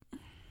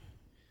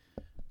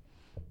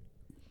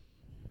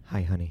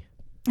Hi, honey.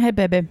 Hey,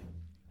 baby.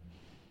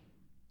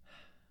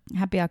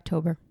 Happy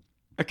October.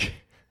 Okay.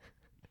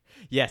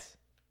 Yes.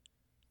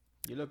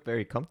 You look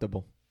very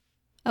comfortable.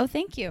 Oh,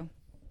 thank you.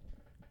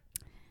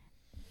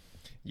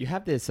 You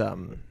have this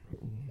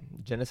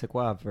je ne sais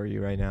quoi for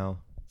you right now.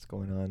 What's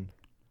going on?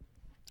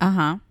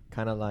 Uh-huh.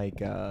 Kind of like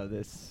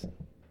this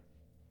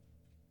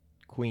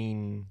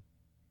queen.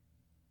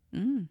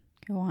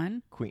 Go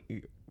on.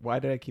 Why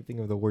did I keep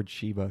thinking of the word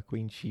Shiva?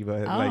 Queen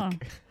Shiva. Oh.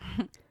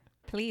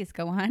 Please,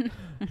 go on.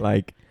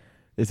 Like,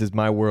 this is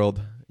my world.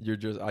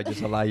 I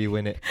just allow you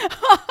in it.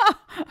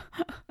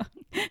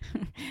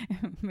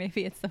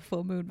 Maybe it's the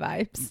full moon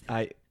vibes.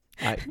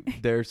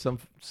 There's some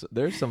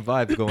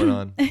vibes going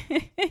on.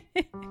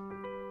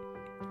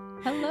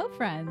 Hello,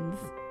 friends.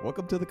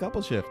 Welcome to the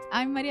Couple Shift.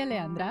 I'm Maria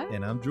Leandra.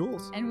 And I'm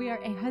Jules. And we are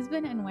a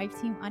husband and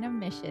wife team on a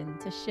mission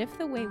to shift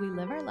the way we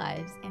live our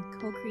lives and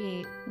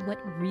co-create what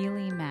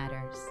really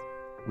matters.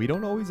 We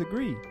don't always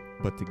agree,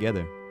 but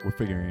together we're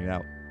figuring it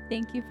out.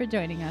 Thank you for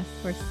joining us.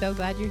 We're so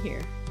glad you're here.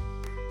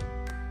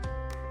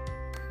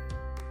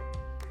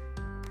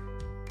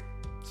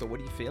 So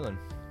what are you feeling?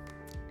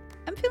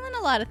 I'm feeling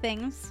a lot of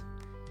things.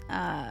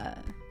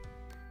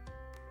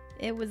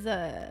 It was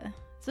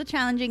it's a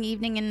challenging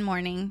evening and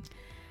morning,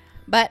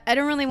 but I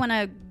don't really want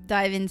to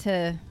dive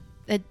into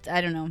it.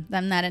 I don't know.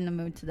 I'm not in the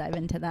mood to dive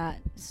into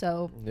that.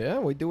 So Yeah,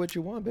 we do what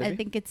you want, baby. I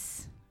think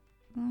it's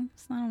not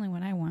only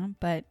what I want,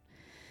 but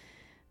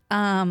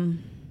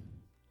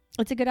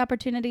it's a good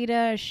opportunity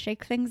to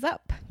shake things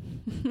up.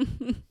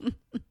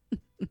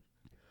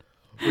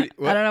 I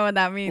don't know what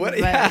that means, but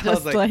Yeah,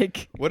 just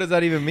like what does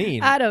that even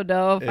mean? I don't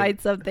know.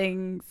 Find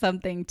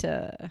something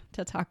to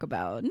talk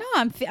about. No,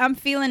 I'm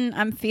feeling.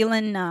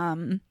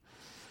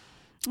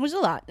 There's a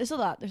lot.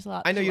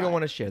 I know you don't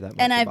want to share that much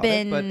And I've about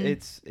it, but been-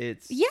 it's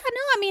Yeah,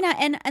 no, I mean,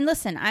 and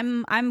listen,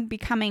 I'm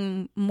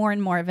becoming more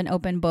and more of an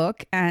open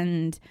book,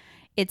 and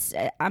it's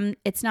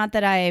not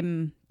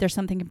that there's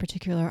something in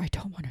particular I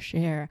don't want to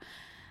share.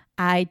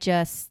 I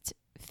just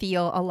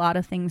feel a lot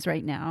of things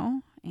right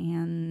now,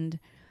 and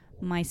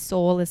my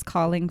soul is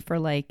calling for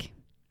like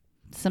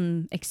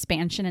some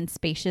expansion and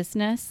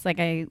spaciousness. Like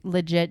I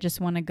legit just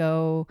want to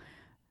go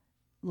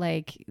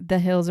like the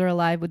hills are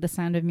alive with the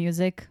sound of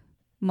music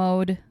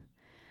mode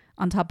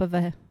on top of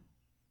a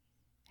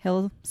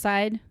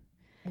hillside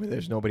where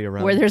there's nobody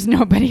around. where there's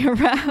nobody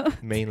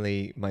around.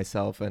 Mainly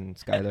myself and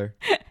Skylar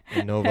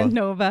and Nova. And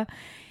Nova.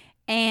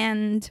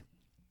 And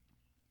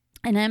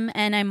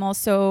I'm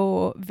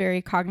also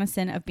very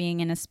cognizant of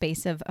being in a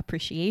space of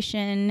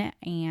appreciation,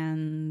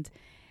 and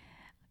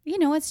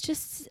it's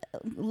just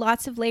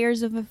lots of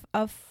layers of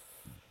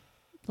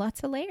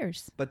lots of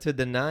layers. But to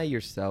deny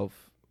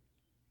yourself,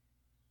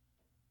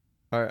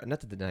 or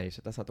not to deny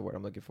yourself, that's not the word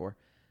I'm looking for.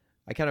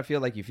 I kind of feel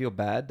like you feel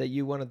bad that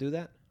you want to do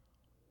that.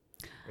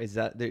 Is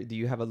that, do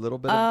you have a little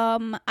bit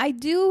of... I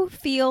do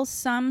feel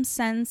some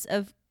sense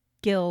of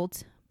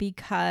guilt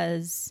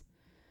because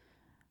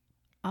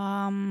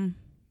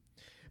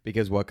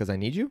Because what? Because I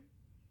need you?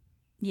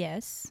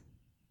 yes.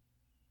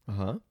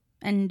 Uh-huh.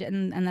 And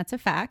that's a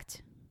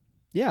fact.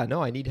 Yeah,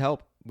 no, I need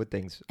help with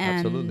things. And,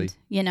 Absolutely.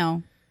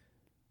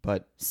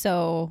 But,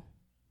 so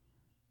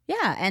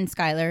yeah, and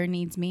Skylar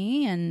needs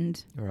me,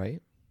 and all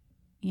right.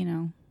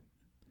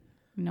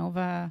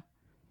 Nova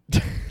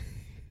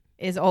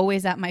is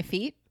always at my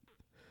feet.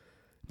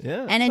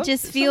 Yeah. And it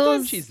just sometimes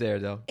feels- she's there,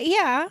 though.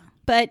 Yeah,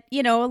 but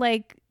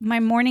like my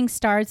morning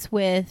starts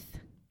with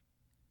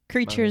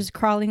creatures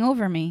crawling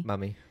over me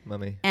Mommy.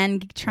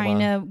 and trying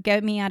to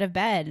get me out of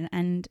bed,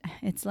 and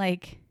it's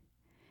like,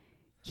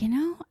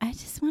 I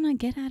just want to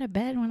get out of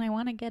bed when I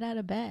want to get out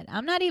of bed.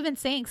 I'm not even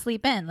saying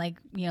sleep in. Like,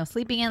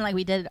 sleeping in like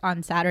we did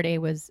on Saturday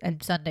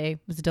and Sunday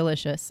was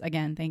delicious.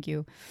 Again, thank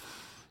you,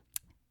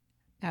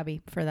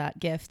 Abby, for that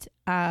gift.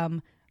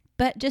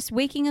 But just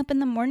waking up in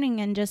the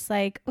morning and just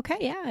like, okay,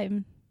 yeah,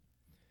 I'm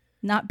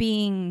not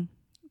being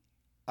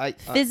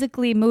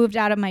physically moved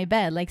out of my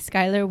bed. Like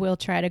Skylar will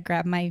try to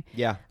grab my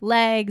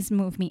legs,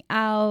 move me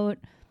out.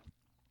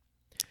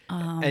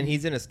 And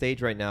he's in a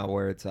stage right now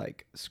where it's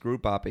like, screw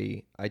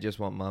Poppy. I just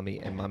want mommy,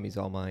 and mommy's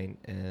all mine,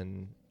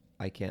 and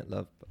I can't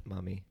love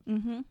mommy.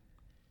 Mm-hmm.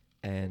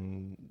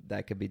 And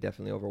that could be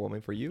definitely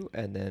overwhelming for you.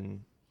 And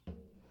then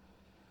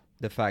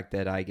the fact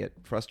that I get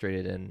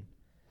frustrated and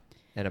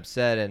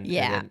upset and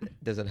then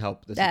it doesn't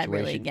help the that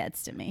situation. really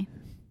gets to me.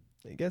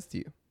 It gets to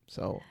you.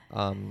 So,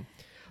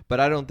 but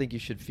I don't think you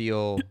should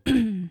feel,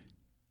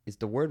 is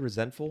the word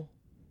resentful?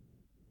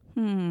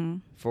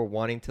 For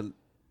wanting to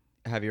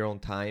have your own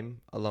time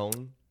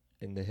alone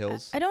in the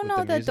hills? I don't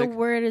know that the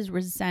word is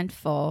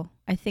resentful.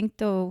 I think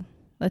though,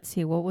 let's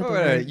see, what would the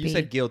word be? You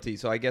said guilty,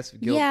 so I guess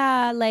guilt.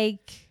 Yeah,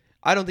 like...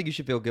 I don't think you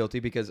should feel guilty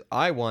because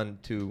I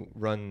want to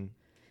run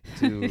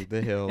to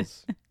the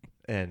hills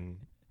and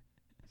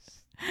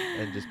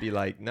just be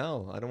like,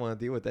 no, I don't want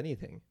to deal with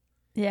anything.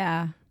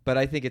 Yeah. But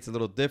I think it's a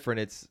little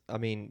different.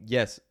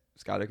 Yes,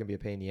 Skylar can be a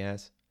pain in the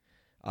ass.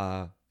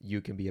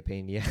 You can be a pain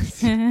in the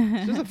ass.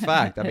 It's just a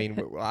fact. I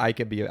mean, I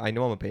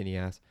know I'm a pain in the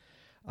ass.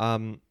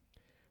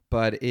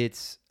 But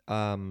it's,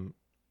 I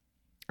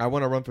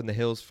want to run from the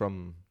hills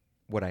from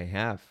what I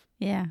have.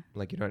 Yeah.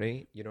 Like, you know what I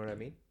mean? You know what I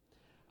mean?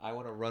 I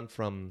want to run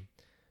from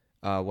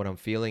what I'm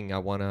feeling. I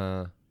want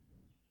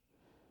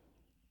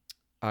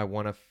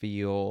to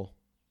feel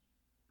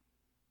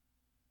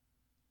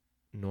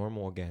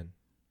normal again.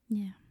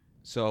 Yeah.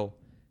 So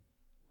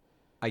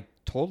I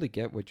totally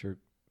get what you're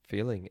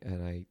feeling,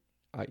 and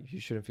you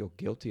shouldn't feel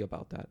guilty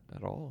about that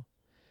at all.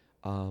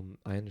 I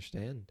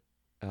understand.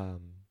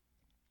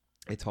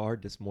 It's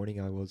hard. This morning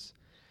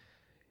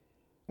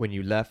when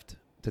you left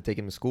to take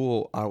him to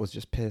school, I was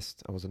just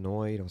pissed. I was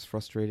annoyed. I was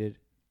frustrated.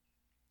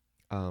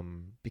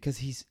 Because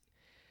he's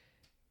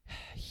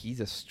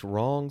a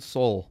strong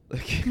soul.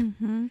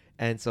 Mm-hmm.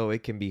 And so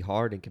it can be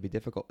hard and can be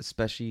difficult,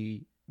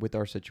 especially with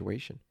our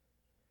situation.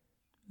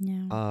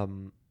 Yeah.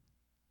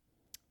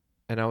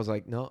 And I was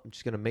like, no, I'm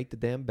just going to make the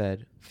damn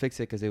bed, fix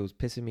it, because it was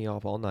pissing me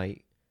off all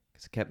night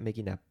because it kept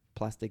making that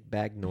plastic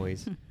bag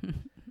noise.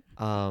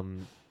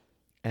 And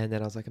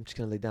then I was like, I'm just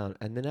going to lay down.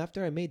 And then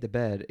after I made the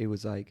bed, it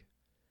was like,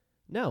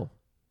 no,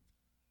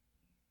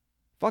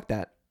 fuck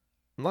that.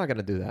 I'm not going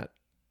to do that.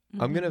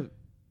 Mm-hmm. I'm going to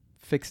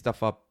fix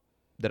stuff up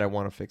that I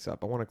want to fix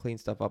up. I want to clean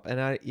stuff up.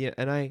 And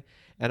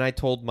I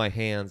told my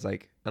hands,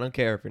 like, I don't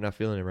care if you're not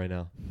feeling it right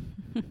now.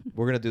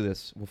 We're going to do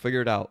this. We'll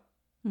figure it out.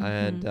 Mm-hmm.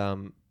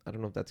 And I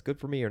don't know if that's good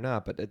for me or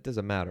not, but it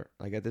doesn't matter.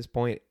 Like, at this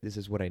point, this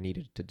is what I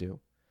needed to do.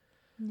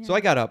 Yeah. So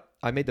I got up,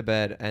 I made the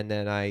bed, and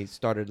then I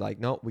started like,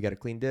 no, we got to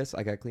clean this.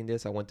 I got to clean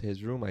this. I went to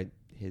his room. I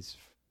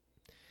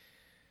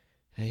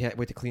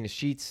went to clean his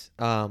sheets.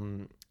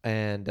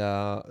 And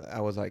I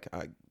was like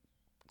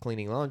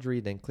cleaning laundry,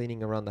 then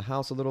cleaning around the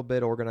house a little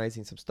bit,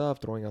 organizing some stuff,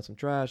 throwing out some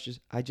trash.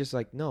 I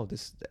like, no,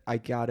 I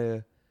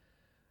gotta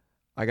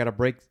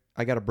break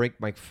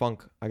my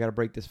funk. I gotta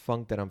break this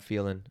funk that I'm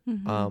feeling.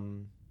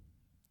 Mm-hmm.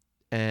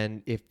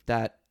 And if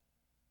that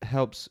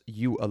helps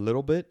you a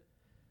little bit,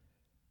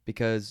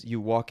 because you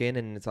walk in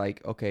and it's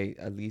like, okay,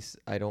 at least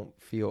I don't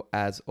feel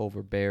as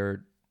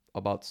overbeared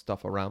about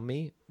stuff around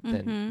me,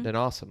 Mm-hmm. then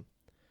awesome.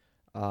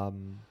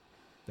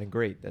 Then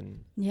great. Then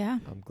Yeah.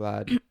 I'm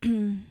glad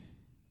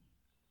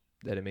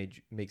that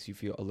it makes you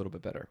feel a little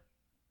bit better.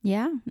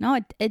 Yeah. No,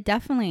 it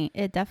definitely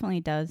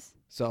does.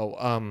 So,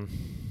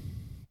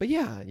 but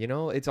yeah,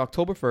 it's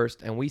October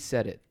 1st and we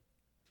said it.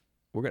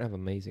 We're going to have an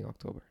amazing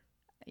October.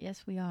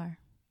 Yes, we are.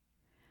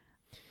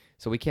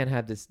 So we can't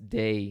have this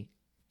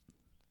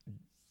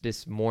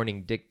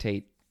morning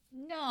dictate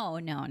No.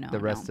 the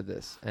rest of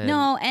this.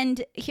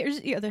 And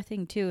here's the other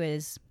thing too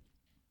is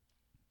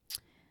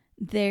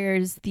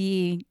there's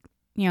the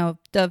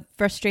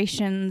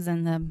frustrations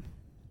and the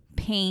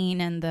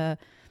pain and the,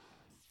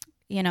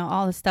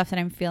 all the stuff that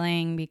I'm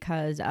feeling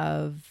because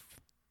of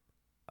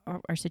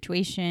our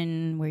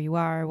situation, where you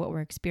are, what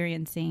we're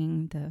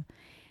experiencing,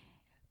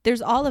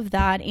 there's all of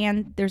that.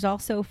 And there's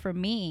also, for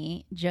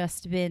me,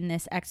 just been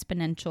this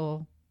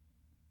exponential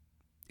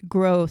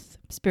growth,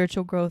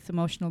 spiritual growth,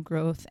 emotional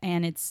growth.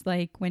 And it's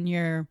like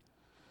I'm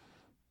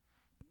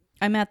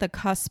at the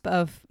cusp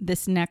of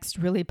this next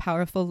really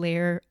powerful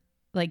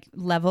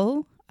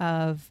level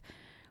of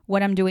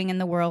what I'm doing in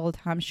the world,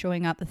 how I'm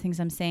showing up, the things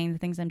I'm saying, the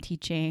things I'm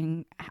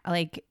teaching.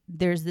 Like,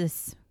 there's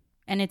this,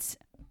 and it's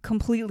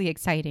completely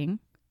exciting.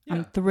 Yeah.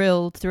 I'm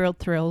thrilled.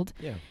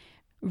 Yeah.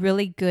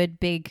 Really good,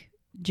 big,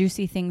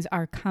 juicy things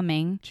are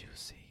coming.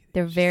 Juicy.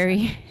 They're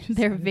very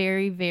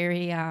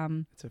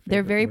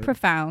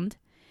profound.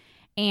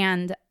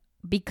 And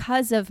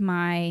because of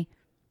my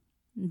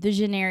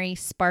visionary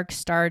spark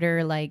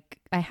starter, like,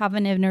 I have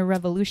an inner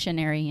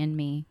revolutionary in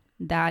me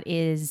that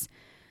is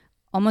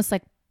almost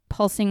like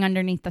pulsing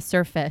underneath the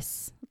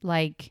surface,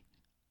 like,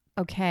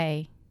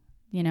 okay,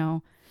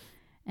 and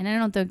I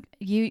don't think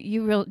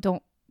you really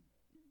don't.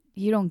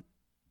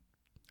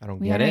 I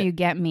don't get it. You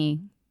get me,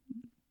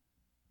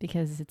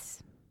 because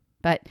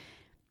but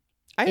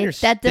I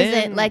understand that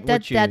doesn't like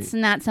that. That's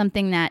not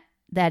something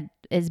that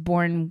is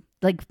born,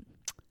 like,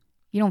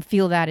 you don't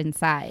feel that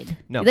inside.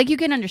 No, like, you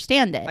can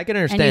understand it. I can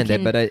understand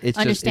it, but it's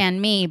understand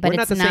just, me. But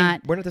it's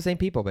not. We're not the same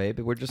people, babe.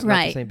 We're just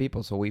not the same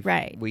people. So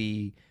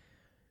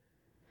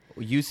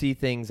you see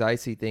things, I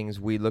see things.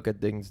 We look at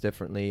things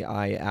differently.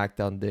 I act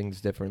on things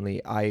differently.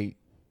 I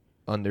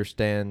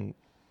understand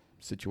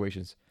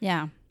situations.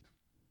 Yeah.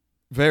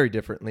 Very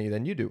differently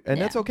than you do, and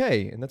that's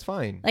okay, and that's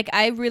fine. Like,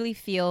 I really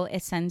feel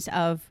a sense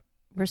of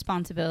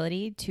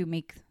responsibility to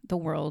make the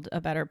world a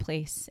better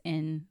place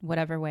in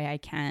whatever way I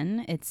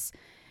can. It's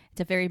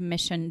a very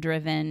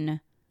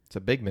mission-driven. It's a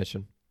big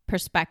mission.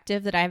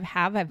 Perspective that I've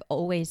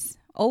always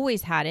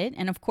had it,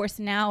 and of course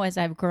now, as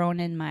I've grown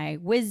in my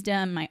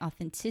wisdom, my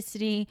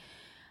authenticity,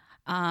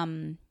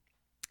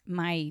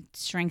 my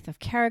strength of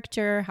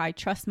character, how I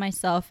trust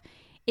myself,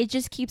 it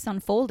just keeps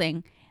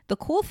unfolding. The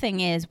cool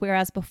thing is,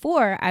 whereas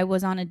before I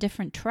was on a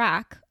different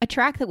track, a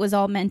track that was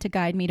all meant to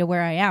guide me to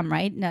where I am,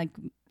 right? Like,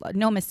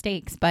 no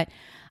mistakes, but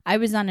I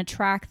was on a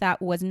track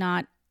that was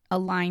not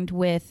aligned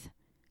with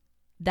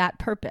that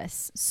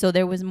purpose. So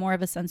there was more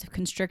of a sense of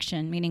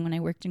constriction, meaning when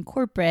I worked in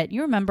corporate,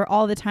 you remember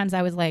all the times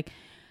I was like,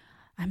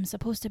 I'm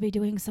supposed to be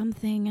doing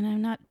something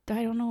and I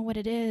don't know what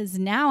it is.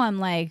 Now I'm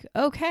like,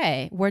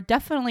 okay, we're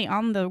definitely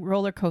on the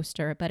roller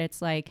coaster, but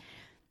it's like,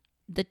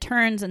 the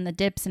turns and the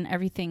dips and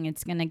everything,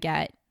 it's going to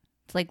get,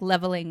 it's like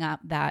leveling up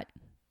that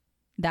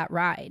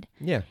ride.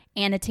 Yeah.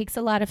 And it takes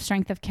a lot of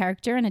strength of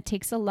character, and it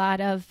takes a lot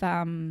of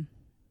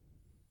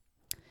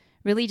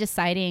really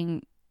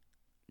deciding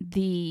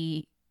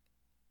the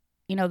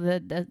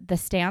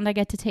stand I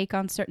get to take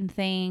on certain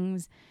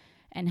things,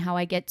 and how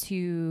I get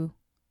to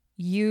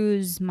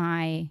use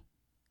my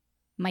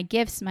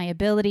gifts, my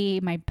ability,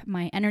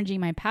 my energy,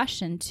 my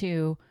passion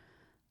to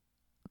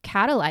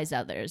catalyze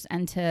others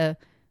and to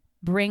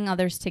bring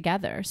others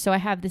together. So I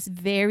have this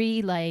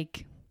very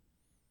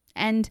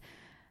and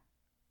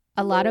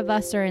a lot of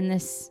us are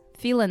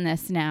feeling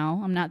this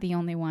now. I'm not the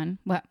only one.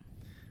 What?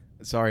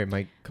 Sorry,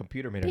 my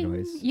computer made a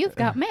noise. You've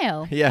got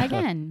mail. Yeah.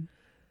 Again.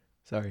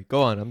 Sorry.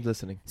 Go on. I'm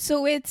listening.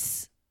 So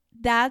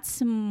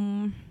that's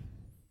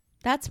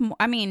more,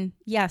 I mean,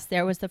 yes,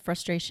 there was the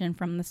frustration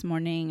from this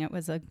morning. It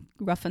was a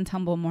rough and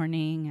tumble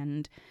morning.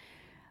 And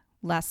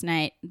last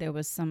night there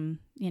was some,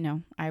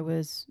 I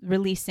was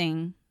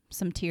releasing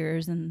some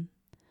tears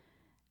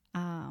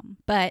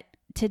but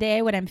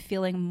today what I'm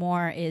feeling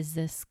more is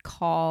this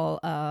call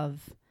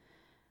of,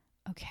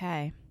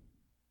 okay,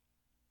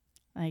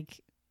 like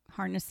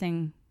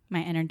harnessing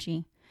my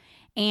energy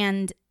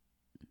and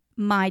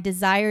my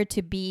desire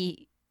to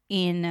be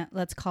in,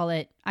 let's call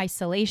it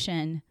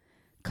isolation,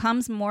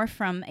 comes more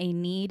from a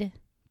need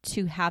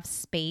to have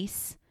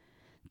space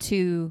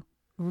to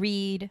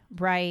read,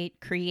 write,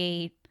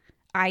 create,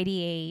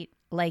 ideate,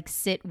 like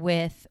sit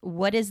with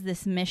what is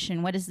this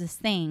mission, what is this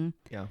thing,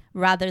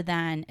 rather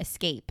than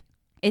escape.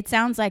 It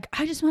sounds like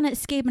I just want to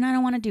escape and I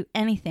don't want to do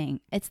anything.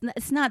 It's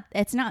not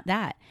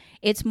that.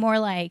 It's more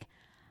like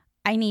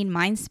I need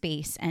mind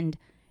space and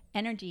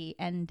energy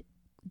and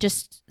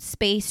just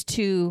space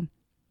to,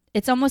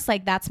 it's almost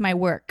like that's my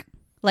work.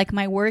 Like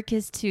my work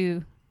is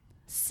to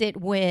sit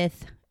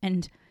with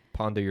and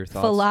ponder your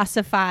thoughts,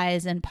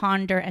 philosophize and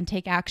ponder and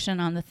take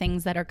action on the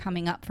things that are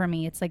coming up for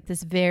me. It's like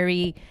this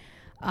very,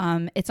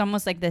 it's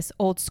almost like this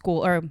old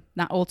school, or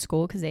not old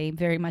school because they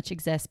very much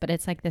exist, but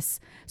it's like this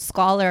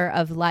scholar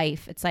of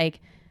life. It's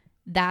like,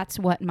 that's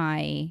what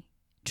my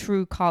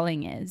true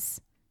calling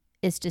is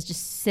to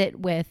just sit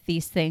with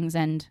these things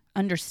and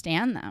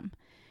understand them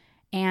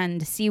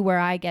and see where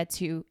I get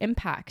to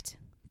impact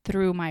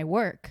through my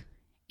work.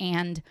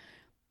 And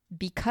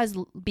because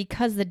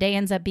the day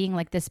ends up being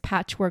like this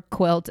patchwork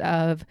quilt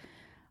of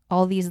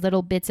all these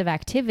little bits of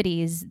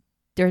activities,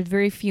 there's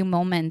very few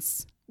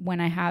moments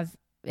when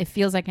it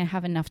feels like I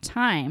have enough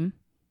time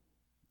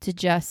to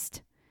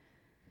just,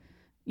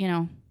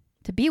 to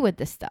be with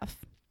this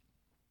stuff.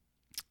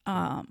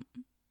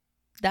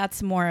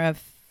 That's more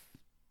of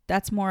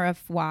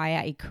why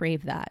I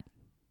crave that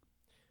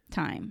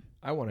time.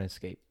 I want to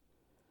escape.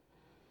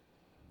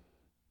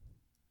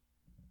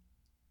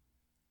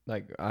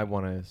 Like I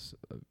want to,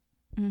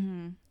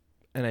 and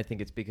I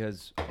think it's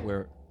because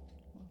we're.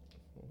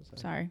 What was that?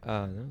 Sorry.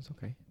 No, it's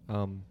okay.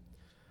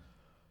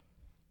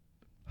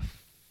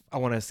 I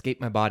want to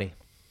escape my body.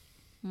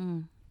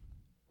 So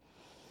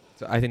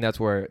I think that's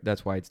why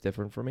it's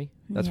different for me.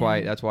 That's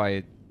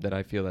why that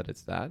I feel that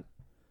it's that.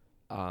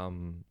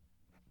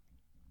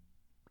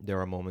 There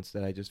are moments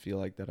that I just feel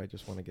like that I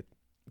just want to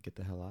get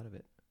the hell out of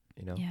it,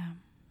 Yeah.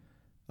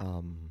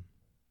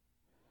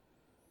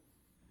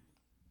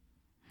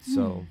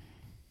 So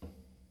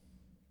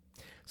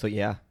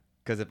yeah,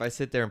 because if I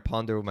sit there and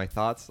ponder with my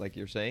thoughts, like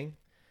you're saying,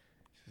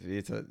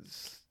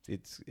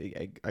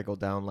 I go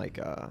down like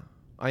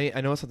I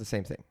know it's not the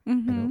same thing,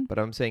 but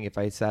I'm saying if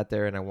I sat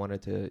there and I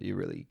wanted to,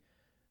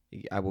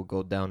 I will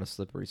go down a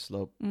slippery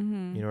slope. You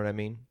know what I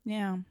mean?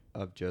 Yeah.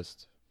 Of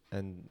just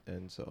and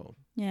so.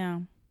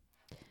 Yeah.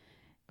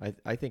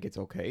 I think it's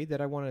okay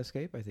that I want to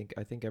escape. I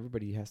think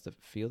everybody has to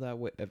feel that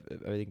way. I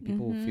think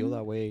people feel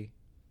that way,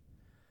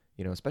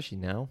 especially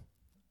now.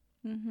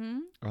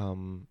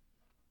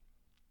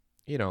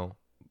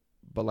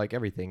 But like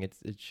everything, it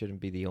shouldn't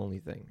be the only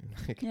thing.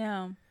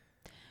 Yeah.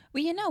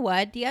 Well, you know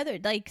what? The other,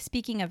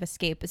 speaking of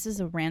escape, this is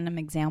a random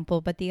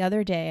example, but the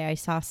other day I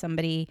saw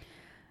somebody,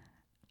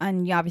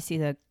 and obviously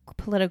the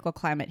political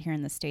climate here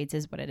in the States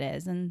is what it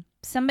is, and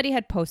somebody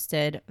had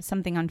posted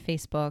something on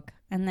Facebook,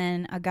 and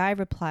then a guy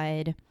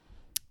replied,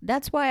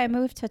 "That's why I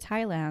moved to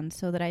Thailand,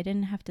 so that I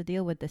didn't have to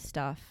deal with this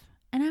stuff."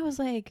 And I was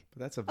like,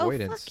 that's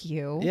avoidance. Oh, fuck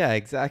you. Yeah,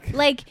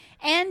 exactly.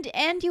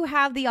 And you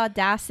have the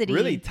audacity.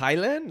 Really?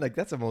 Thailand? Like,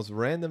 that's the most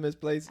randomest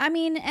place. I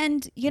mean,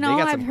 and, they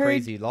got some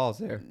crazy laws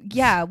there.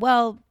 Yeah,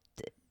 well,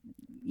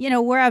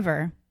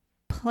 wherever.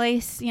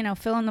 Place,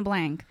 fill in the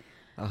blank.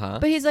 Uh-huh.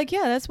 But he's like,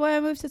 yeah, that's why I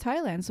moved to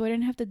Thailand, so I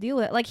didn't have to deal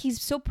with it. Like,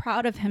 he's so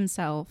proud of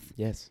himself.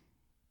 Yes.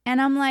 And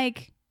I'm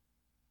like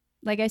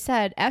I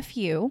said, F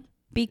you,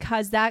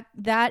 because that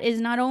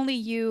is not only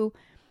you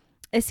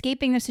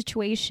escaping the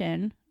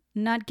situation,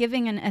 not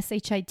giving an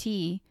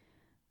SHIT,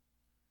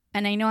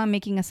 and I know I'm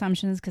making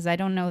assumptions because I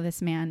don't know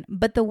this man,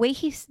 but the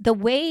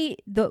way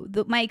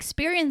my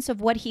experience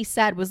of what he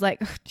said was like,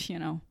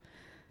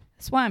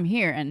 that's why I'm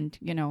here, and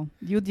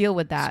you deal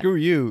with that. Screw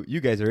you. You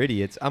guys are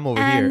idiots. I'm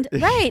over here.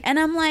 Right. And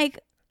I'm like,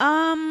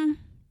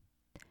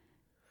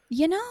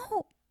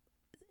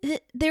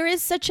 there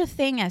is such a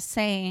thing as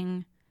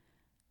saying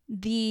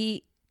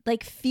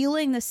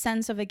feeling the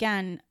sense of,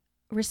 again,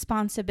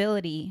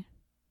 responsibility.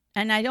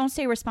 And I don't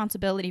say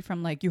responsibility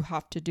from like, you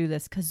have to do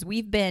this, because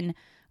we've grown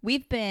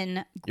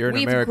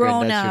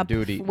up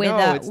with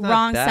a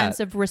wrong sense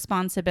of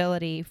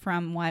responsibility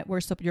from what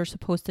you're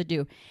supposed to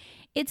do.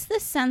 It's the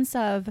sense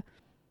of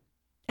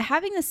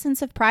having this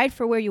sense of pride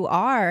for where you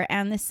are,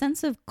 and this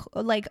sense of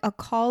like a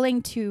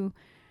calling to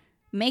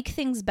make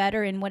things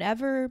better in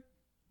whatever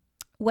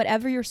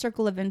your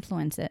circle of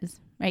influence is,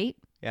 right?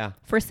 Yeah.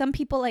 For some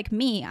people like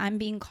me, I'm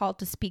being called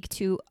to speak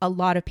to a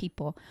lot of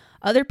people.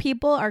 Other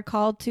people are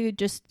called to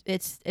just,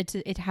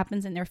 it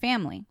happens in their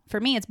family.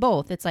 For me, it's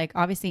both. It's like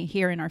obviously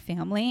here in our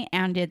family,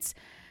 and it's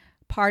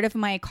part of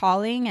my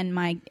calling, and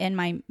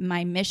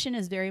my mission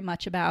is very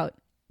much about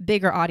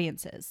bigger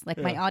audiences. Like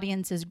my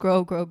audiences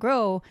grow.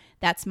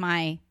 It's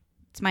my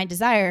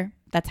desire.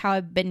 That's how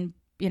I've been,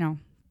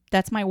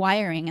 that's my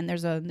wiring, and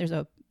there's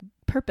a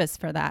purpose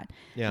for that.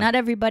 Yeah. Not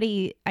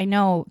everybody I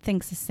know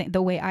thinks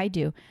the way I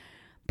do.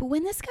 But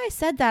when this guy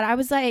said that, I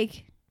was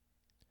like,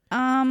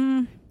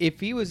 if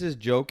he was just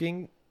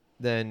joking,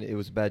 then it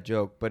was a bad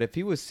joke. But if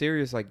he was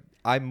serious, like,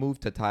 I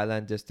moved to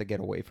Thailand just to get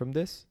away from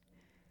this,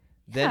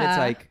 then it's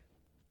like,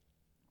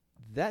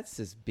 that's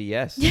just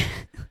BS.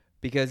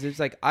 Because it's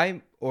like,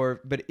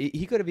 but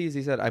he could have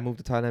easily said, I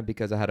moved to Thailand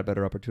because I had a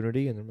better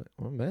opportunity. And I'm like,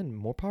 oh man,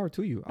 more power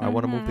to you. I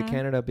want to move to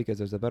Canada because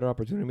there's a better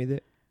opportunity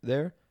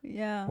there.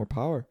 Yeah. More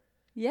power.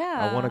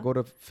 Yeah. I want to go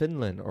to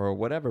Finland or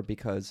whatever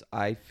because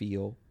I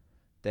feel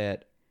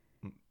that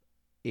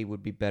it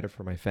would be better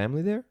for my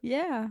family there.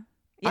 Yeah.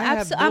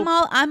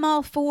 I'm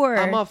all for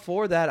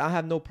that. I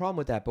have no problem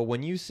with that. But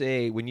when you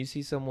see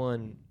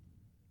someone,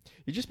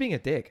 you're just being a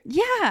dick.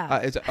 Yeah.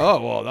 It's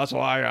that's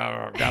why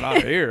I got out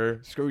of here.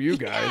 Screw you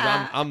guys.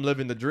 Yeah. I'm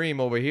living the dream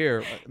over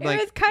here. It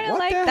was kind of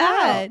like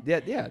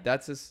that. Yeah.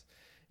 That's just,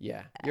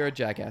 yeah. You're a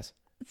jackass.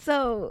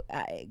 So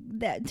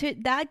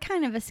that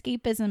kind of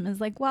escapism is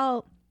like,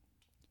 well,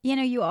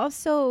 you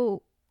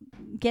also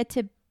get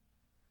to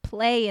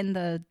play in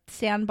the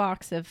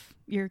sandbox of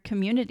your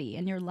community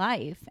and your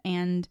life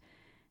and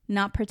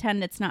not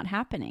pretend it's not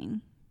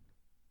happening.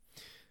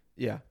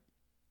 Yeah.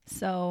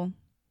 So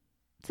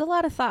it's a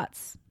lot of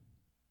thoughts.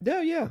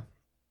 Yeah.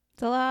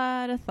 It's a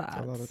lot of thoughts.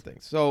 It's a lot of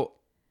things. So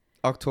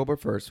October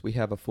 1st, we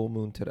have a full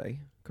moon today,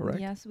 correct?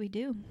 Yes, we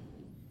do.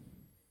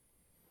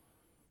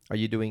 Are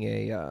you doing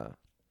a...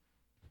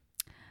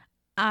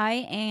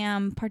 I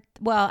am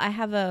I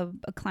have a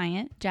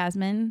client,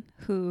 Jasmine,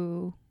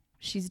 who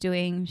she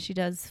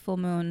does full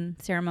moon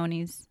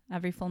ceremonies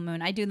every full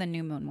moon. I do the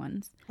new moon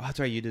ones. Oh, that's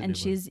right, you did. And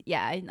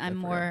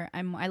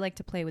I like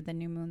to play with the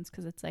new moons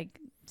because it's like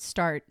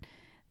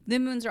the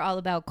moons are all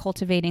about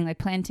cultivating, like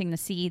planting the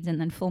seeds, and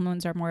then full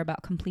moons are more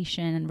about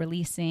completion and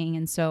releasing.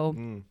 And so,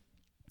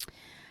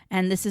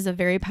 and this is a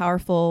very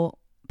powerful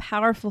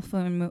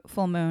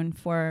full moon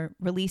for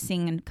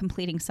releasing and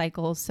completing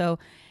cycles. So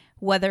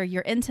whether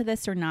you're into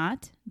this or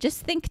not,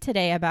 just think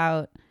today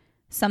about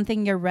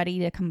something you're ready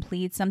to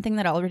complete, something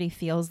that already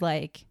feels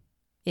like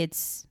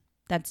that's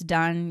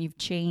done, you've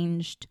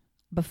changed,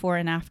 before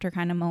and after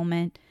kind of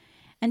moment,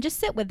 and just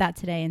sit with that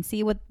today and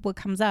see what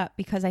comes up,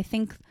 because I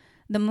think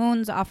the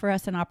moons offer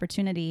us an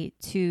opportunity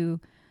to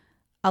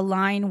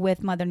align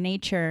with Mother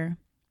Nature,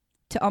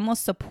 to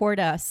almost support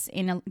us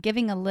in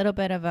giving a little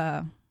bit of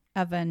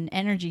an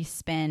energy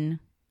spin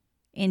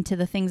into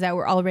the things that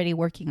we're already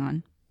working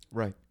on.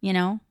 Right.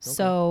 Okay.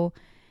 So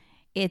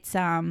it's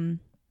so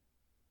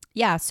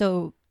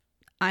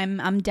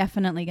I'm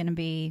definitely going to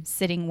be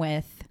sitting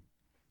with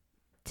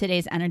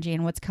today's energy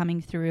and what's coming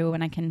through,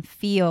 and I can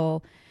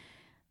feel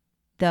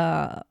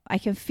the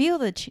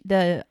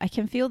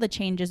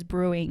changes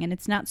brewing, and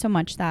it's not so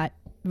much that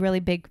really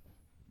big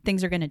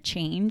things are going to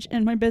change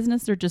in my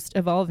business. They're just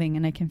evolving,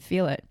 and I can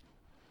feel it.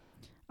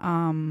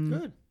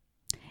 Good.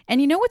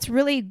 And what's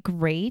really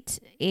great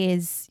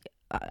is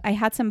I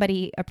had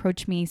somebody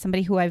approach me,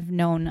 somebody who I've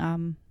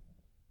known,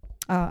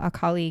 a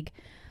colleague,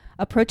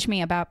 approach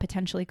me about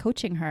potentially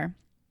coaching her.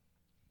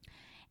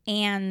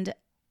 And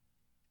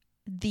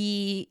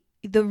the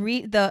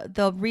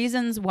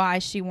reasons why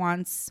she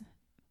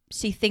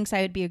thinks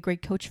I would be a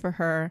great coach for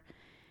her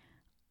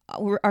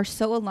are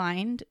so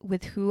aligned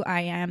with who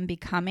I am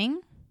becoming,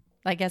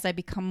 like as I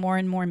become more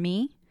and more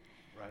me,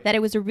 right, that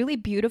it was a really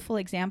beautiful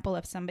example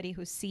of somebody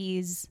who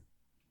sees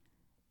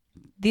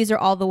these are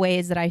all the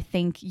ways that I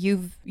think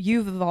you've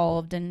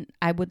evolved, and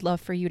I would love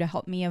for you to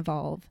help me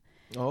evolve.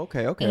 Oh,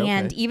 okay.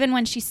 And even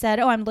when she said,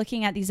 "Oh, I'm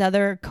looking at these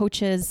other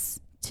coaches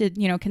to,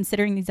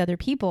 considering these other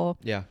people,"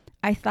 yeah,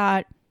 I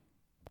thought,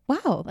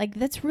 wow, like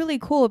that's really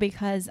cool,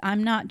 because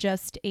I'm not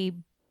just a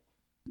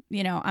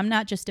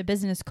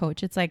business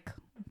coach. It's like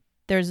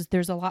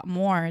there's a lot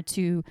more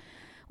to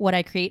what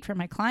I create for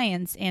my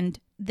clients, and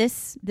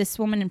this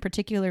woman in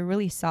particular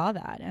really saw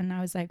that, and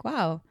I was like,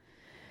 wow.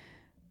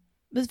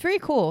 It was very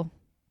cool.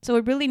 So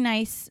a really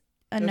nice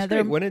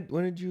another. When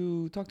did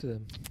you talk to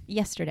them?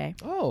 Yesterday.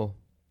 Oh,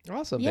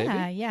 awesome,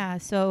 baby. Yeah.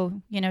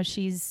 So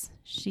she's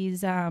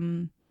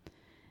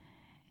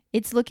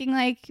it's looking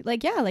like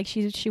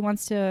she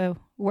wants to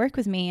work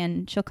with me,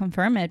 and she'll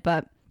confirm it.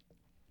 But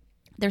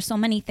there's so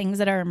many things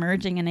that are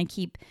emerging, and I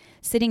keep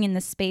sitting in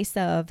the space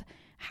of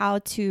how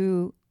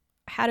to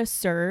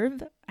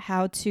serve,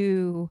 how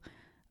to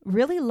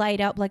really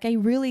light up. Like, I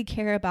really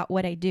care about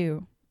what I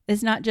do.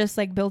 It's not just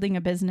like building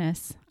a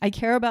business. I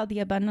care about the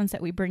abundance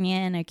that we bring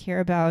in. I care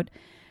about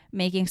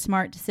making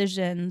smart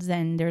decisions,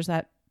 and there's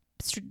that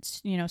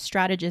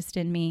strategist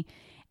in me.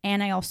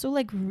 And I also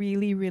like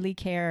really, really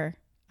care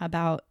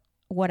about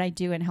what I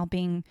do and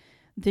helping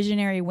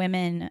visionary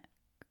women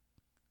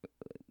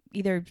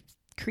either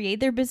create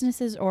their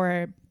businesses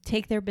or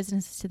take their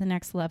businesses to the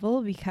next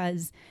level,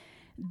 because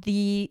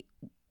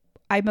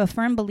I'm a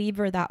firm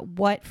believer that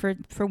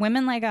for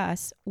women like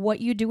us, what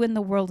you do in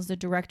the world is a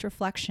direct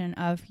reflection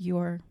of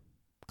your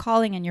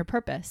calling and your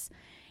purpose.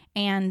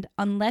 And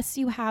unless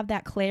you have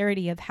that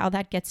clarity of how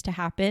that gets to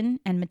happen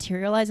and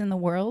materialize in the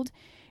world,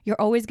 you're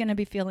always going to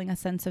be feeling a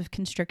sense of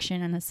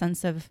constriction and a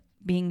sense of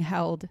being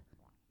held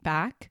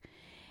back.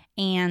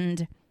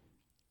 And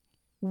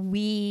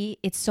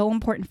it's so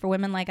important for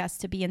women like us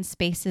to be in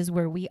spaces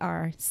where we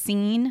are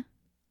seen,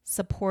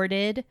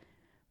 supported,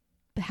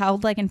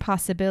 held like in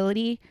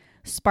possibility,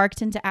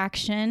 sparked into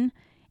action.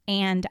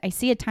 And I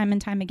see it time and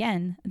time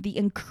again, the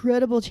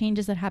incredible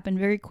changes that happen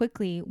very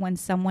quickly when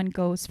someone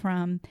goes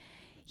from,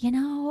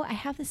 I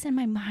have this in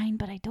my mind,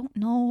 but I don't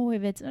know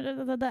if it's,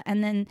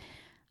 and then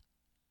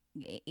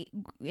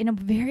in a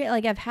very,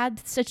 I've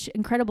had such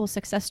incredible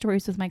success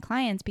stories with my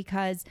clients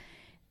because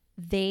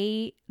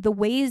the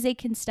ways they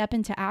can step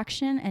into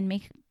action and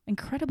make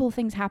incredible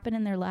things happen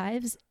in their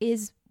lives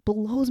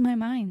blows my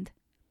mind.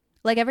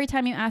 Like, every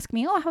time you ask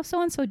me, how's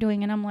so-and-so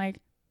doing? And I'm like,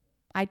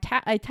 I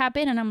tap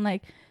in and I'm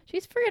like,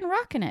 she's freaking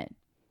rocking it.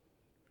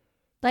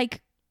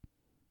 Like,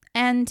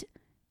 and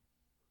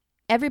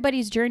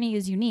everybody's journey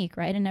is unique,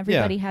 right? And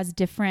everybody has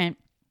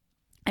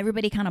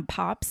everybody kind of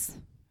pops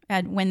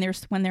when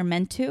they're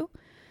meant to.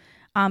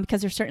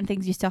 Because there's certain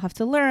things you still have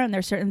to learn.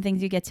 There's certain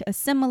things you get to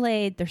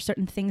assimilate. There's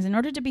certain things, in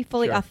order to be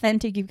fully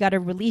authentic, you've got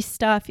to release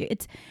stuff.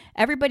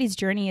 Everybody's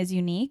journey is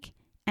unique.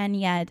 And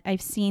yet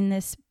I've seen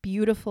this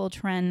beautiful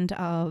trend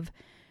of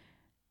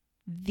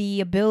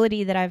the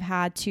ability that I've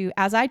had to,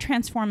 as I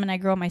transform and I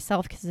grow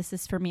myself, because this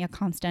is for me a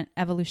constant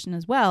evolution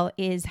as well,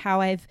 is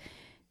how I've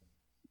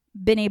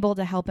been able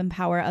to help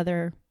empower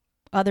other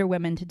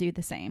women to do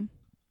the same.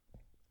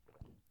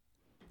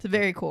 It's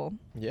very cool.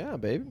 Yeah,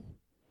 baby.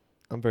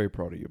 I'm very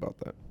proud of you about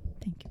that.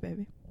 Thank you,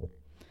 baby.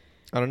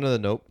 On another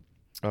note,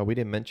 we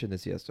didn't mention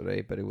this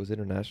yesterday, but it was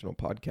International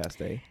Podcast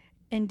Day.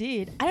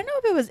 Indeed. I don't know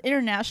if it was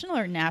international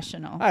or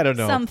national. I don't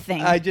know. Something.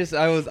 And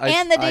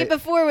the day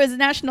before was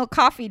National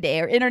Coffee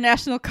Day or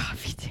International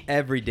Coffee Day.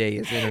 Every day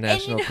is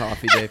International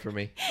Coffee Day for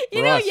me.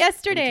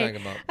 Yesterday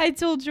I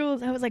told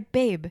Jules, I was like,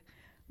 babe,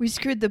 we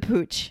screwed the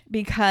pooch,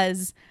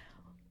 because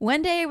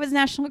one day it was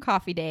National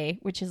Coffee Day,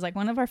 which is like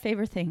one of our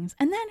favorite things.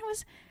 And then it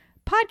was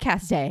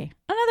Podcast Day,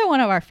 another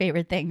one of our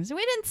favorite things. We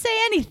didn't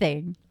say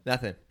anything.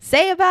 Nothing.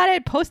 Say about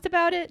it, post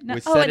about it. No.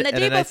 And the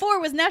day before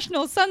was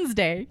National Suns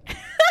Day.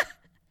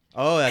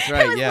 Oh, that's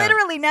right. It was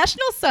literally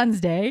National Suns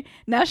Day,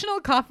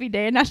 National Coffee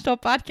Day, and National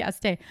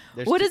Podcast Day.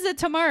 What is it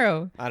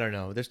tomorrow? I don't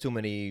know. There's too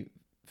many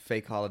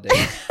fake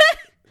holidays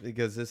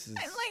because this is.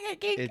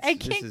 I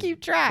can't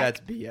keep track. That's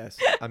BS.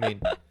 I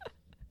mean,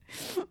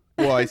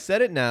 well, I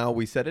said it now.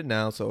 We said it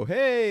now. So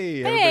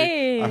hey,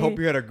 everybody, I hope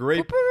you had a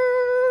great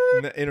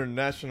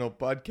International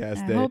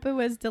Podcast Day. I hope it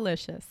was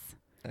delicious.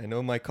 I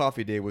know my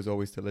coffee day was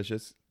always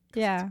delicious.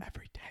 Yeah, it's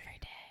every day.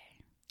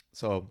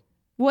 So,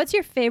 what's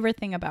your favorite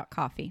thing about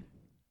coffee?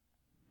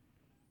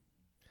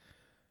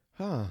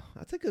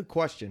 That's a good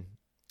question.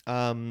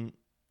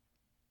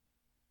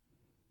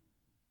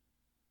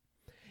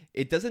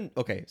 It doesn't.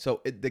 Okay,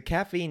 so the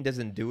caffeine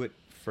doesn't do it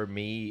for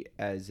me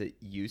as it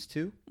used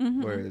to,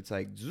 where it's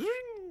like,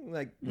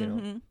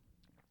 you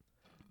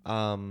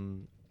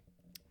know.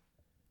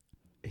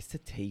 It's the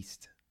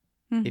taste.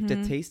 If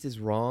the taste is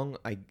wrong,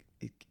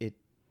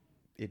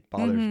 it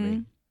bothers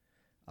me.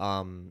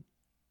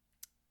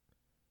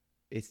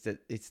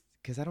 It's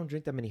because I don't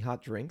drink that many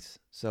hot drinks,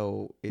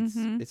 so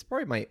it's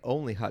probably my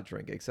only hot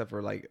drink, except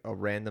for like a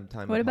random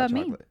time. What about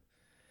me?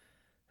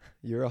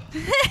 You're.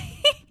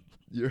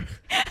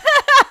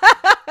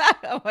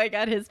 Oh my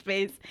God, his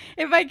face!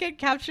 If I could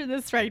capture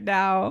this right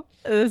now,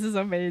 this is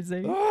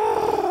amazing.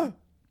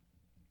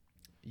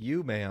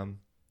 You, ma'am,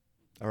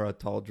 are a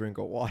tall drink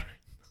of water.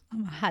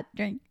 I'm a hot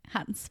drink,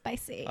 hot and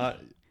spicy.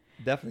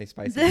 Definitely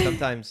spicy.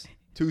 Sometimes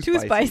too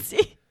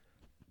spicy.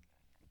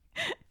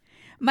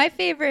 My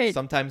favorite.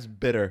 Sometimes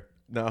bitter.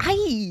 No.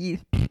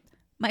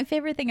 My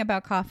favorite thing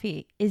about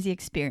coffee is the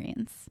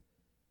experience.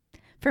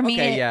 For me,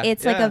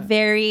 it's like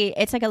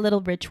it's like a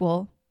little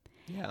ritual.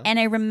 Yeah. And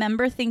I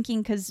remember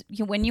thinking, because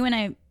when you and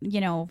I,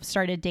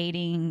 started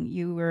dating,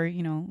 you were,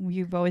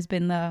 you've always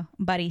been the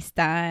barista,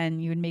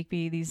 and you would make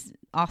me these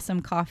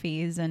awesome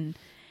coffees, and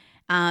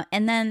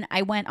then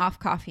I went off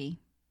coffee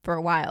for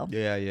a while.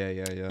 Yeah.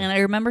 And I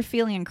remember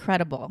feeling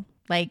incredible,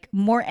 like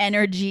more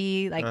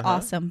energy, like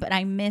awesome. But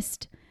I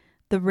missed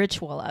the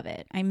ritual of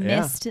it. I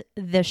missed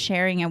the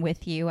sharing it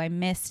with you. I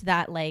missed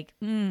that like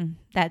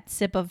that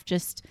sip of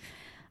just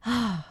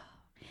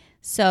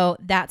so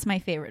that's my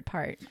favorite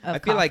part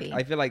of coffee.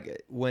 I feel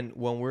like when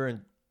we're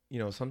in,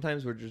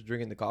 sometimes we're just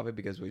drinking the coffee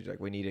because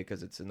we need it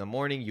because it's in the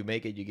morning. You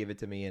make it, you give it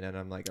to me, and then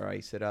I'm like, all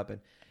right, sit up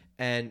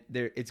and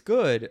there it's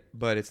good,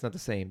 but it's not the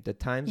same. The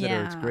times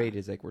that it's great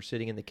is like we're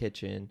sitting in the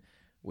kitchen,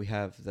 we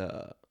have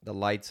the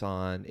lights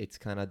on, it's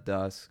kind of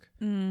dusk,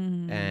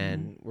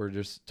 and we're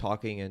just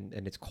talking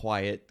and it's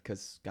quiet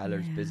because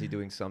Skylar's busy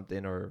doing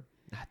something or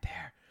not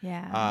there.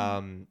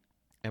 Yeah.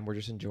 And we're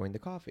just enjoying the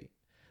coffee.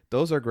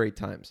 Those are great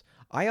times.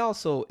 I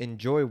also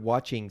enjoy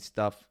watching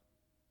stuff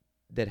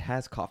that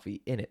has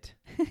coffee in it.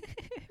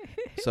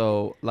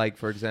 So, like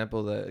for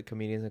example, the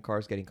comedians in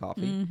cars getting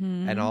coffee,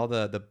 and all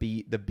the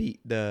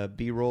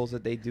B rolls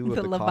that they do of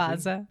the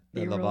Lavazza,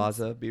 the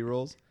Lavazza B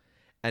rolls,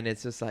 and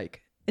it's just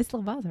like it's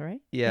Lavazza,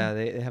 right? Yeah,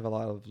 they have a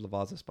lot of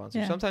Lavazza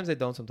sponsors. Yeah. Sometimes they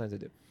don't, sometimes they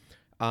do.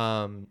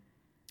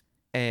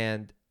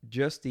 And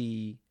just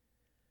the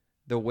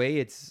way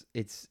it's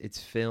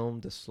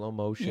filmed, the slow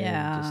motion,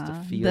 just the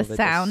feel, the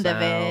sound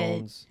of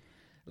it.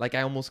 Like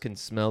I almost can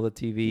smell the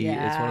TV.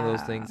 Yeah. It's one of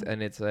those things,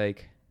 and it's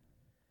like,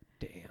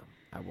 damn,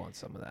 I want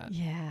some of that.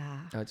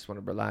 Yeah. I just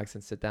want to relax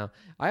and sit down.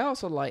 I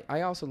also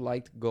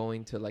liked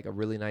going to like a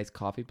really nice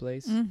coffee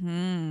place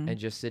and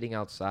just sitting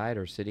outside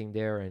or sitting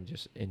there and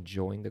just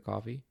enjoying the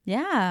coffee.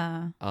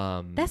 Yeah.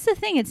 That's the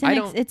thing. It's an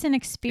experience. It's an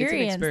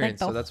experience. Like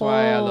so that's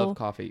why I love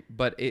coffee.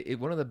 But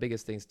one of the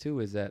biggest things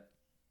too is that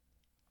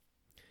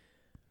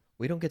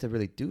we don't get to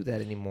really do that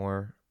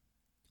anymore.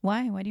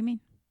 Why? What do you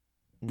mean?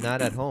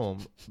 Not at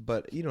home,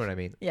 but you know what I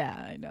mean. Yeah,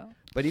 I know.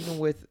 But even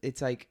with,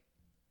 it's like,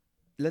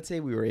 let's say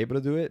we were able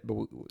to do it, but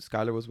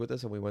Skylar was with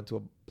us and we went to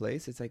a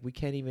place. It's like we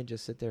can't even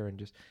just sit there and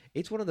just.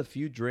 It's one of the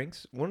few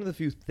drinks, one of the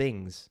few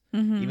things,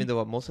 even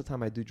though most of the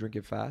time I do drink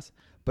it fast,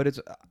 but it's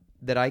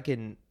that I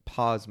can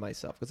pause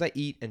myself because I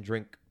eat and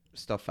drink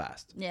stuff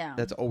fast. Yeah.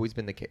 That's always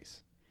been the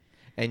case.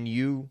 And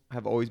you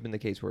have always been the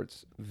case where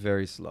it's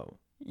very slow.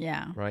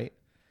 Yeah. Right?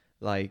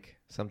 Like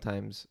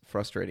sometimes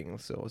frustrating,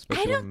 so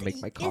especially when I make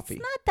my coffee.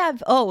 It's not that.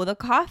 The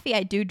coffee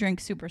I do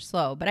drink super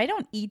slow, but I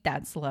don't eat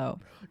that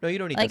slow. No, you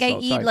don't eat like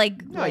that slow. I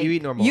eat no, you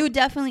eat normal. You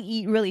definitely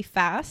eat really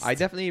fast. I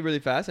definitely eat really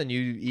fast, and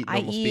you eat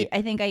normal speed.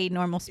 I think I eat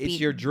normal speed. It's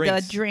your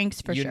drinks. The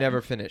drinks for sure. You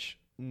never finish.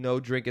 No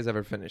drink is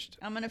ever finished.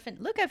 I'm gonna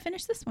look. I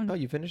finished this one. Oh,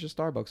 you finished a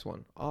Starbucks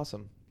one.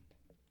 Awesome.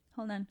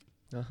 Hold on.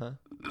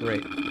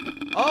 Great.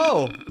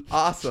 Oh,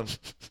 awesome.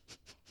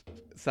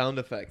 Sound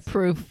effects.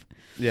 Proof.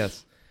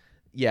 Yes.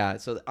 Yeah,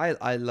 so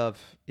I love,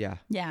 Yeah.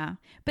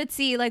 But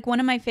see, like one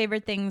of my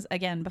favorite things,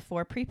 again,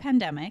 before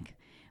pre-pandemic,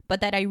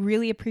 but that I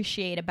really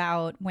appreciate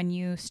about when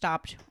you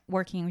stopped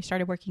working, we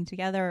started working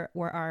together,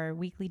 were our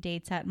weekly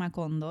dates at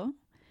Macondo,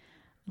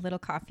 a little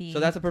coffee. So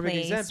that's a perfect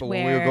example.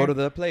 When we would go to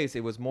the place,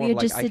 it was more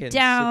like I can sit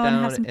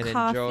down have some and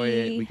coffee, enjoy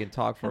it. We can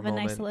talk for a moment.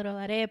 Have a nice little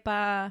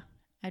arepa.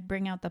 I'd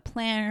bring out the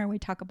planner. We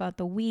talk about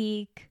the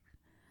week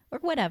or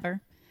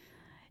whatever.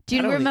 Do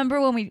you remember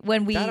when we...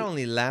 That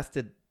only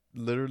lasted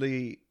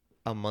literally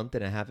a month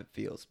and a half, it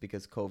feels,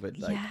 because COVID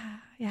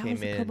it came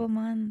was a couple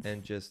months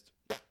and just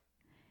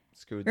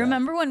screwed that.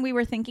 Remember when we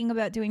were thinking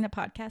about doing the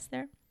podcast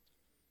there?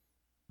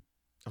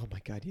 Oh my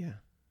God, yeah.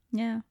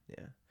 Yeah.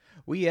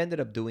 We ended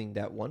up doing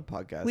that one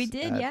podcast. We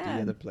did, at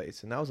the other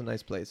place, and that was a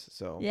nice place.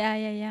 So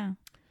yeah.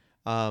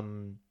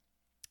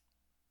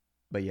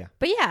 But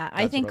yeah.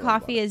 I think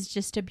coffee is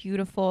just a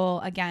beautiful,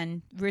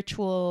 again,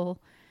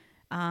 ritual.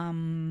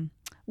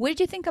 What did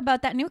you think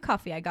about that new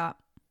coffee I got?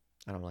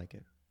 I don't like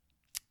it.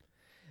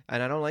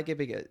 And I don't like it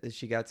because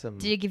she got some.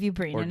 Did it give you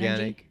brain organic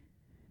energy?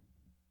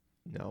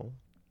 No.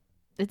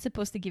 It's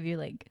supposed to give you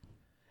like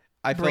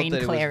I brain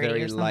felt that it was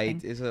very or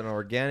light. It's an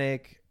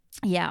organic,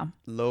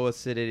 low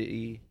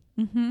acidity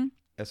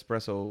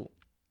espresso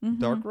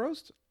dark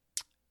roast.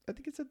 I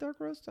think it's a dark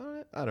roast on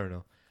it. I don't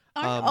know.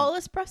 Aren't all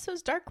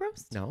espressos dark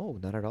roast? No,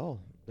 not at all.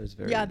 There's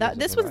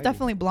this one's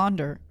definitely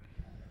blonder.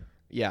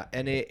 Yeah,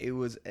 and it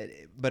was,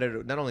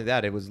 but not only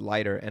that, it was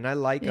lighter. And I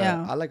like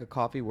a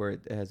coffee where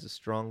it has a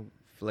strong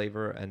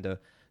flavor and the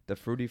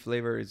fruity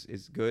flavor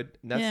is good.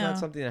 And that's not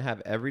something I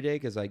have every day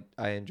because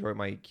I enjoy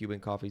my Cuban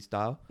coffee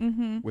style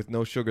with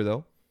no sugar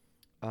though.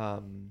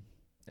 And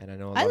I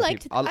know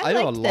a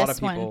lot of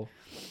people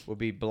will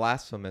be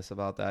blasphemous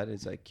about that.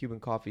 It's like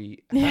Cuban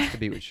coffee has to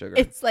be with sugar.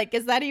 It's like,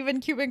 is that even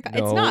Cuban coffee?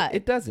 No, it's not.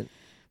 It doesn't.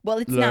 Well,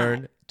 it's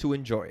Learn not. to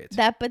enjoy it.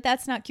 But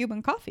that's not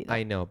Cuban coffee though.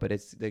 I know, but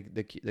it's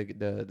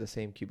the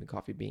same Cuban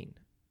coffee bean.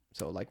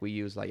 So like we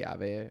use La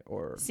Llave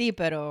or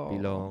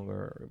Pilon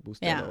or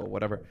Bustelo or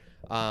whatever.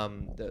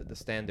 The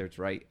standards,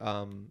 right?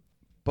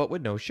 But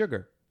with no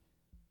sugar.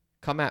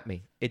 Come at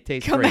me. It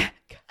tastes great.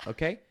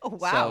 Okay? Oh,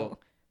 wow.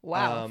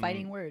 Wow,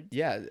 fighting words.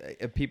 Yeah,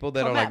 people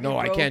that are like, no,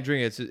 I can't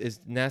drink it. It's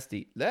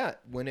nasty.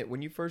 That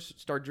when you first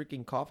start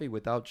drinking coffee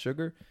without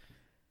sugar,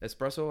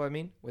 espresso, I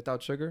mean,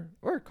 without sugar,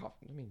 or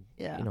coffee, I mean,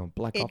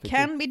 black coffee. It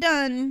can be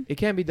done. It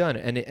can be done,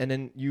 and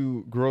then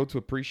you grow to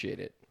appreciate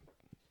it.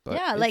 But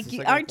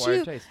aren't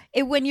you?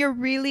 When you're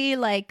really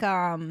like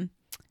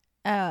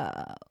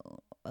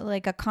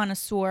like a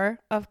connoisseur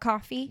of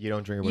coffee, You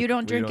don't drink it. you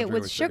don't drink it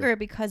with sugar. sugar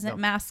because No. it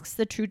masks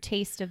the true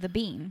taste of the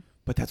bean.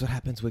 But that's what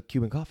happens with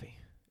Cuban coffee.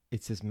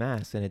 It's this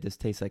mass, and it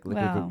just tastes like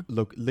liquid. Wow.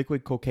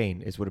 Liquid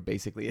cocaine is what it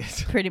basically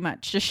is. Pretty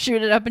much. Just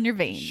shoot it up in your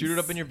veins. Shoot it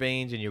up in your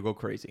veins, and you'll go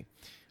crazy.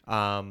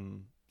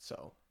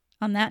 So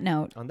On that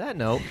note. on that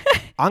note,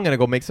 I'm gonna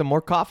go make some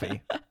more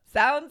coffee.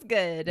 Sounds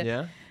good.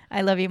 Yeah.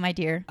 I love you, my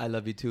dear. I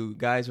love you too,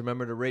 guys.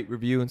 Remember to rate,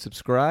 review, and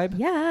subscribe.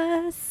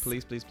 Yes.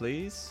 Please, please,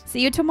 please.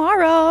 See you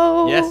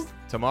tomorrow. Yes,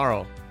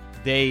 tomorrow,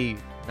 day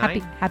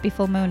 9, Happy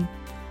full moon.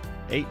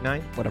 8,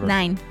 9, whatever.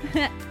 9.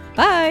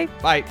 Bye.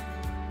 Bye.